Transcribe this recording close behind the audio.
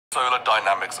Solar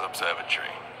Dynamics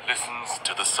Observatory listens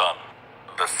to the sun.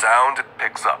 The sound it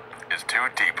picks up is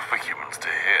too deep for humans to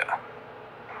hear.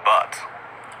 But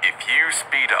if you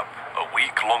speed up a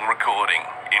week-long recording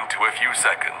into a few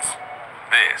seconds,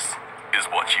 this is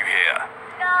what you hear.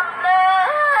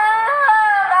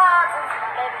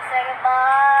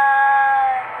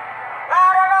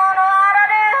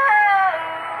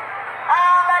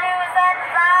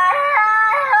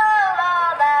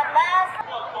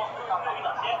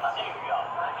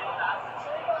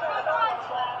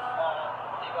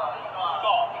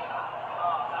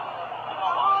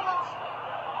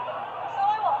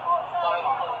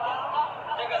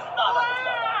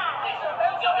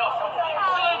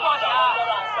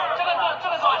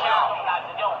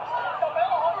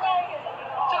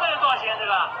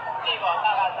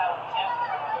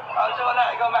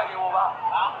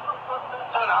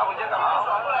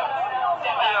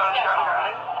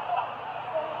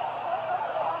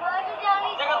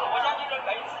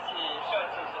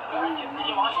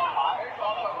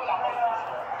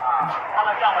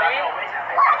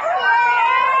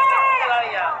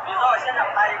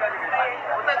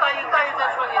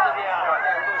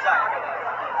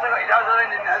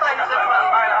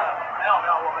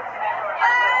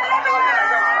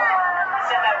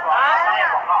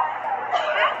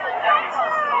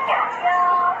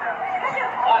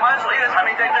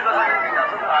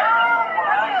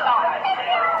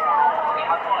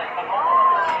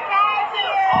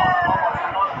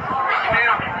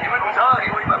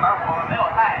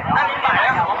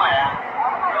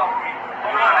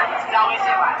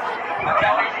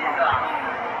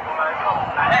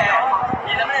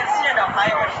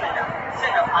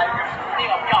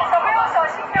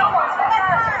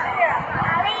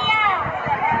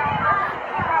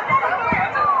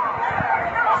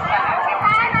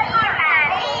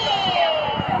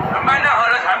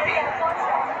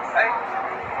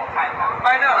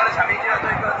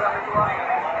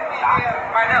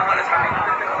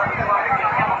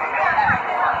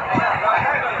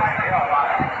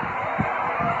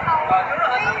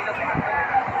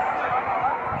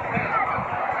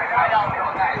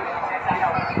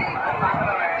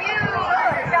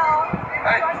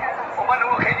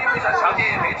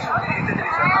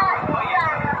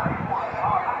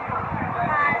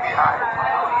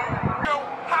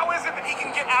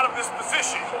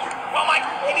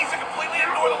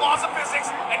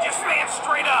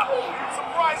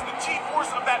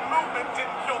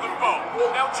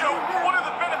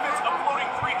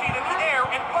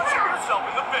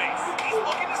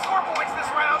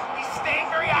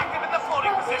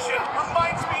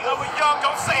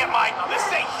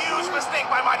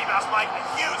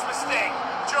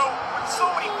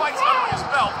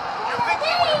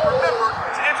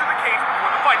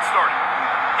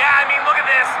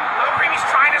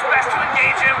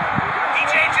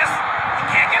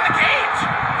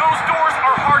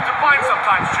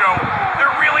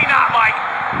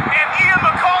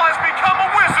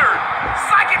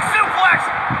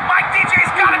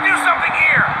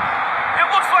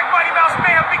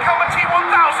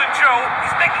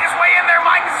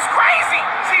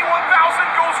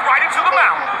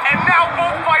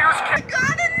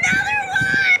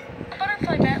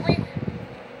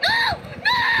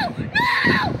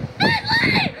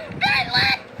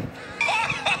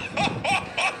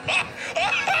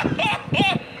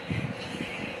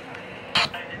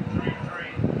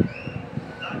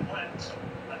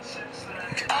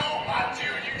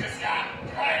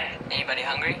 Anybody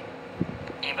hungry?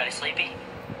 Anybody sleepy?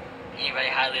 Anybody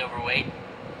highly overweight?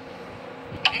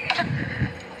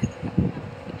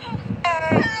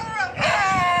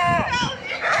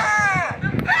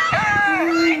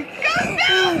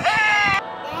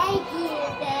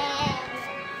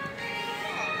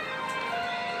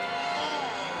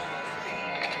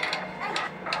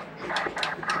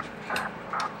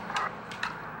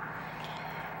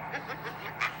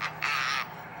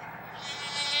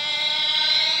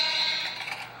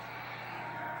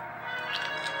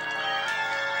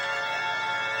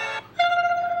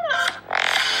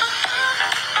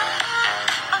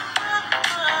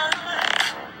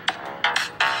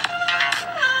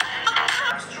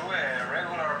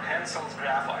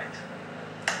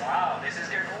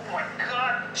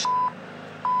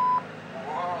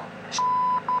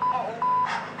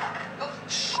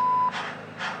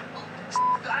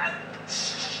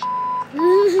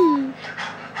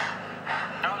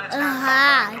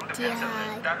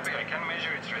 That way I can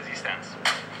measure its resistance.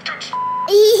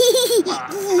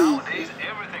 Nowadays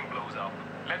everything blows up.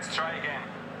 Let's try again.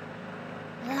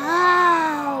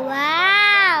 Wow!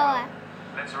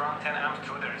 Let's run 10 amps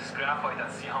through the graphite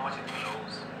and see how much it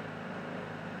blows.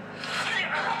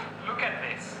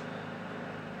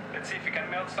 see if you can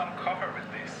melt some copper with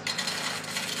this.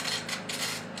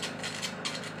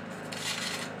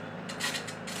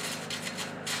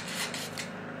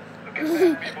 Look at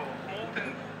that, people.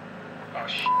 Molten. Oh,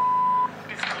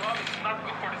 this glove is not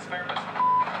good for this purpose.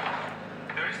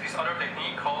 There is this other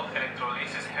technique called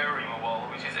electrolysis hair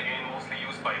removal, which is again mostly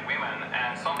used by women,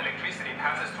 and some electricity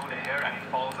passes through the hair and it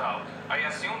falls out. I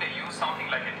assume they use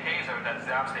something like a taser that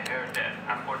zaps the hair dead,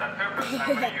 and for that purpose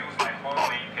I'm going to use my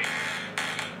homemade taser.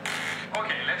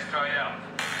 Okay, let's try it out.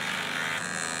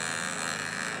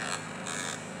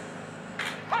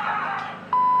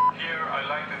 Here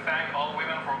I'd like to thank all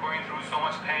women for going through so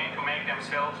much pain to make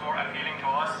themselves more appealing to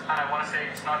us, and I want to say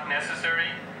it's not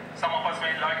necessary. Some of us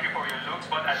may like you for your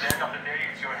looks, but at the end of the day,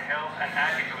 it's your health and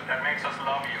attitude that makes us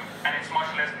love you, and it's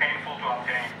much less painful to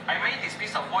obtain. I made this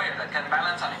piece of wire that can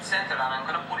balance on its center, and I'm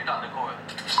gonna put it on the coil.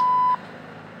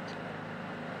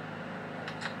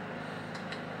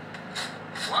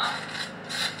 What?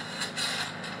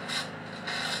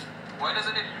 Why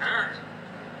doesn't it hurt?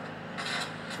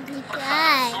 What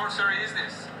kind of sorcery is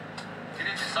this? Did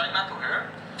it decide not to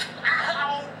hurt?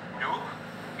 Nope.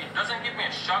 It doesn't give me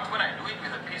a shock when I do it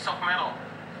with a piece of metal.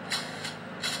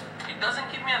 It doesn't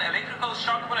give me an electrical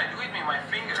shock when I do it with my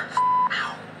finger.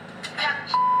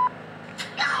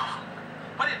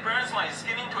 But it burns my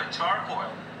skin into a charcoal.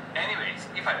 Anyways,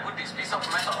 if I put this piece of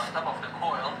metal on top of the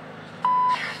coil,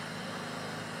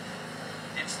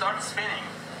 it starts spinning.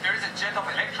 There is a jet of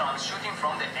electrons shooting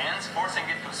from the ends, forcing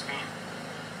it to spin.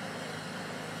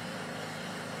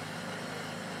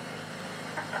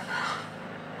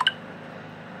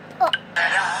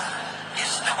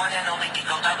 It's the one and only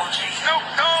Digo Double G. No,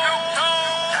 no, no!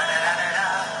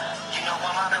 You know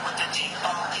I'm mobbing with the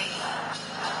G-O-E.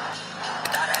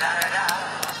 Da-da-da-da-da.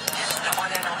 It's the one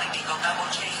and only Digo Double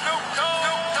G. No, no,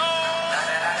 no!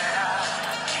 Da-da-da-da-da.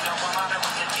 You know I'm mobbing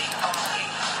with the G-O-E.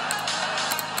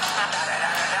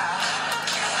 Da-da-da-da-da.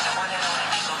 It's the one and only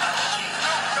Digo Double G.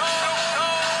 No, no, no!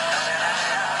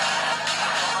 Da-da-da-da-da. You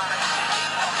know I'm mobbing with the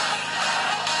G-O-E.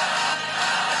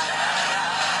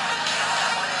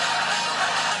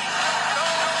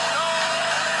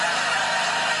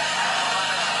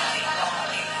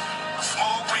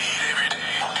 Smoke weed every day.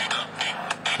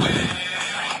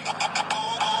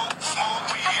 Smoke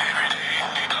weed every day.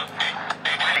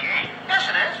 28. Yes,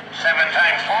 it is. 7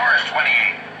 times 4 is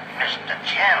 28. Mr.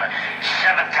 Chandler,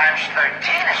 7 times 13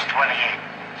 is 28.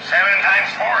 7 times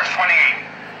 4 is 28.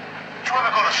 Did you ever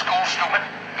go to school, stupid?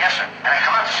 Yes, sir. And I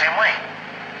come out the same way.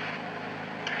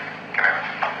 Come here.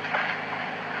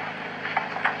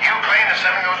 You claim the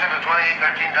 7 goes into 28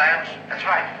 13 times? That's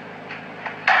right.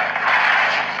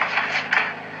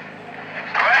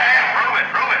 Go ahead, prove it.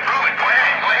 Go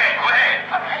ahead.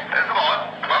 Come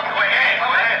on. Well, go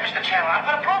ahead. Mr. Chandler, I'm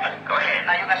going to prove it. Go ahead.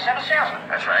 Now, you got 7 salesmen.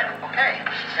 That's right. Okay.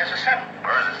 There's a 7.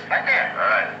 Where is it? Right there. All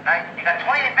right. Now, you got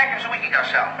 28 vacuums a week you got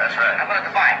to sell. That's right. I'm going to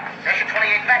divide. There's your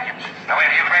 28 vacuums. Now,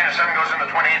 wait, you claim the 7 goes into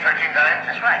 28 13 times?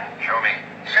 That's right. Show me.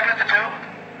 7 into 2.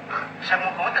 7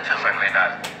 will go into 2. Certainly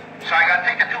not. So I got to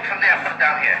take the 2 from there and put it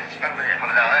down here. Put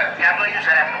it down there. Yeah, I'm going to use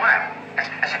that after a while.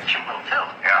 That's a cute little 2.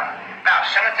 Yeah. Now,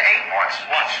 7 to 8. Once.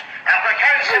 Now, I'm going to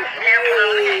carry the 7 from here and put it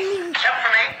under the gate. 7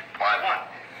 from 8. Why? 1.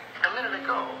 A minute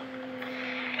ago,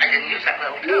 I didn't use that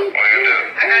little 2. What are you going to do?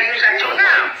 I got to use that 2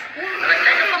 now. I'm going to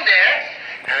take it from there,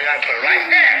 and I'm going to put it right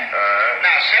there.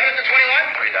 Now, 7 to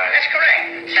 21? 3 times. That's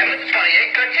correct. 7 to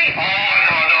 28, 13. Oh,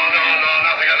 no,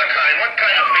 nothing of the kind. What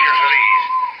kind of figures are these?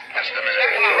 Just a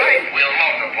minute. All right. We'll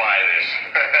multiply this.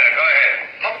 Go ahead.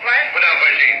 Multiply? Put down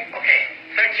 13. Okay,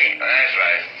 13. That's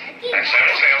right. That's 7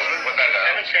 salesmen. Put that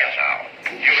down. 7 sales. Now,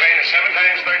 you claim that 7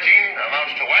 times 13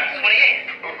 amounts to what?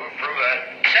 28. Prove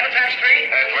that. 7 times 3?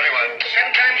 21.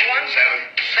 7 times 1? 7.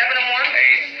 7 and 1?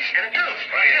 8. And a 2.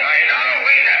 29. No,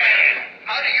 wait a minute.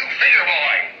 How do you figure,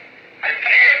 boy? I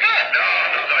figure good.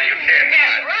 No, you can't.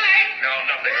 That's right. No,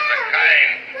 nothing of the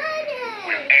kind.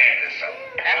 We'll add this up.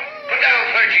 Put down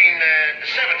 13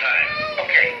 7 times.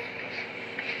 Okay.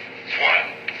 1,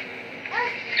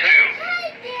 2,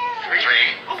 3,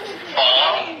 4,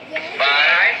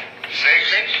 5,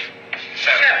 6,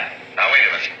 7. Now wait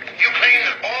a minute. You claim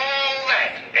that all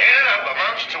that added up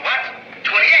amounts to what?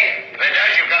 28. Then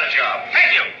as you've got a job.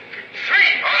 Thank you. 3.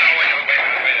 Oh no, wait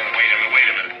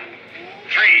a minute.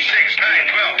 3, 6, 9,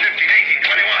 12, 15, 18,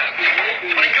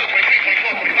 21, 22, 23,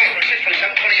 24, 25, 26,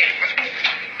 27,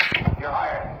 28. You're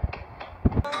hired.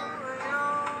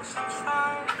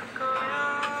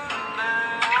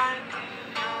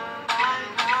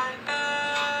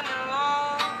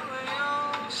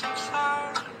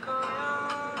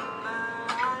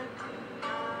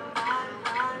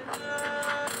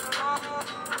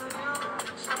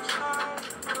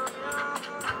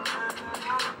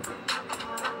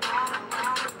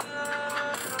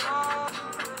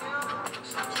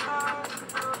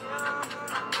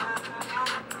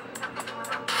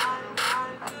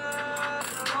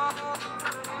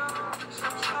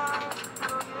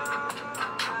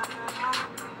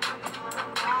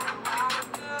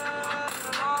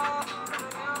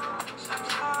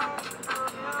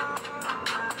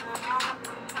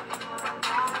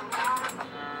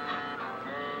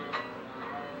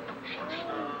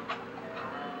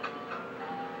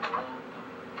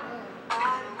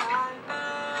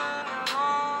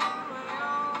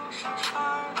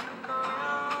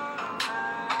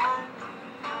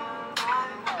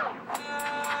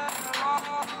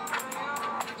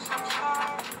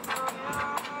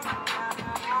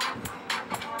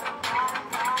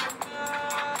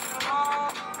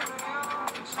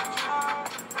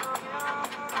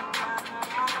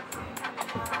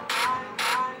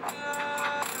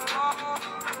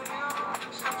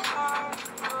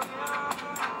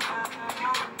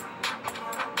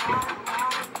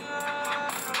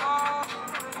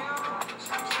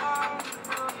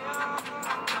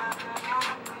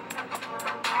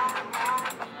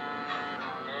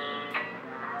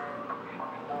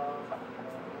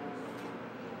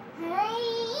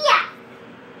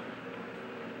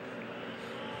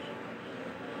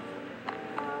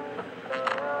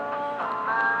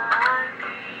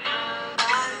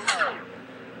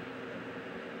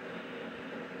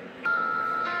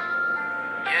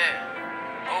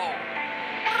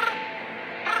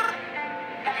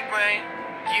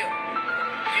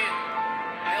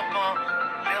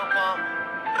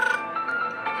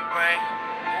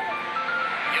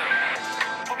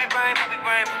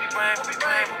 brain, poopy brain, poopy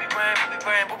brain, poopy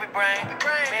brain, poopy brain, poopy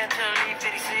brain. Mentally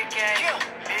 56K.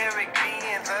 Eric B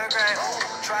in third grade.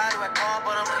 Try to act calm,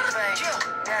 but I'm losing face.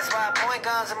 That's why I point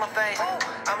guns in my face.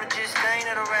 I'm the just stain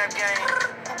of the rap game.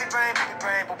 Poopy brain, poopy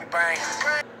brain, poopy brain.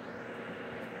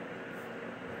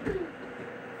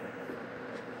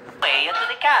 Way to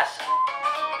the castle.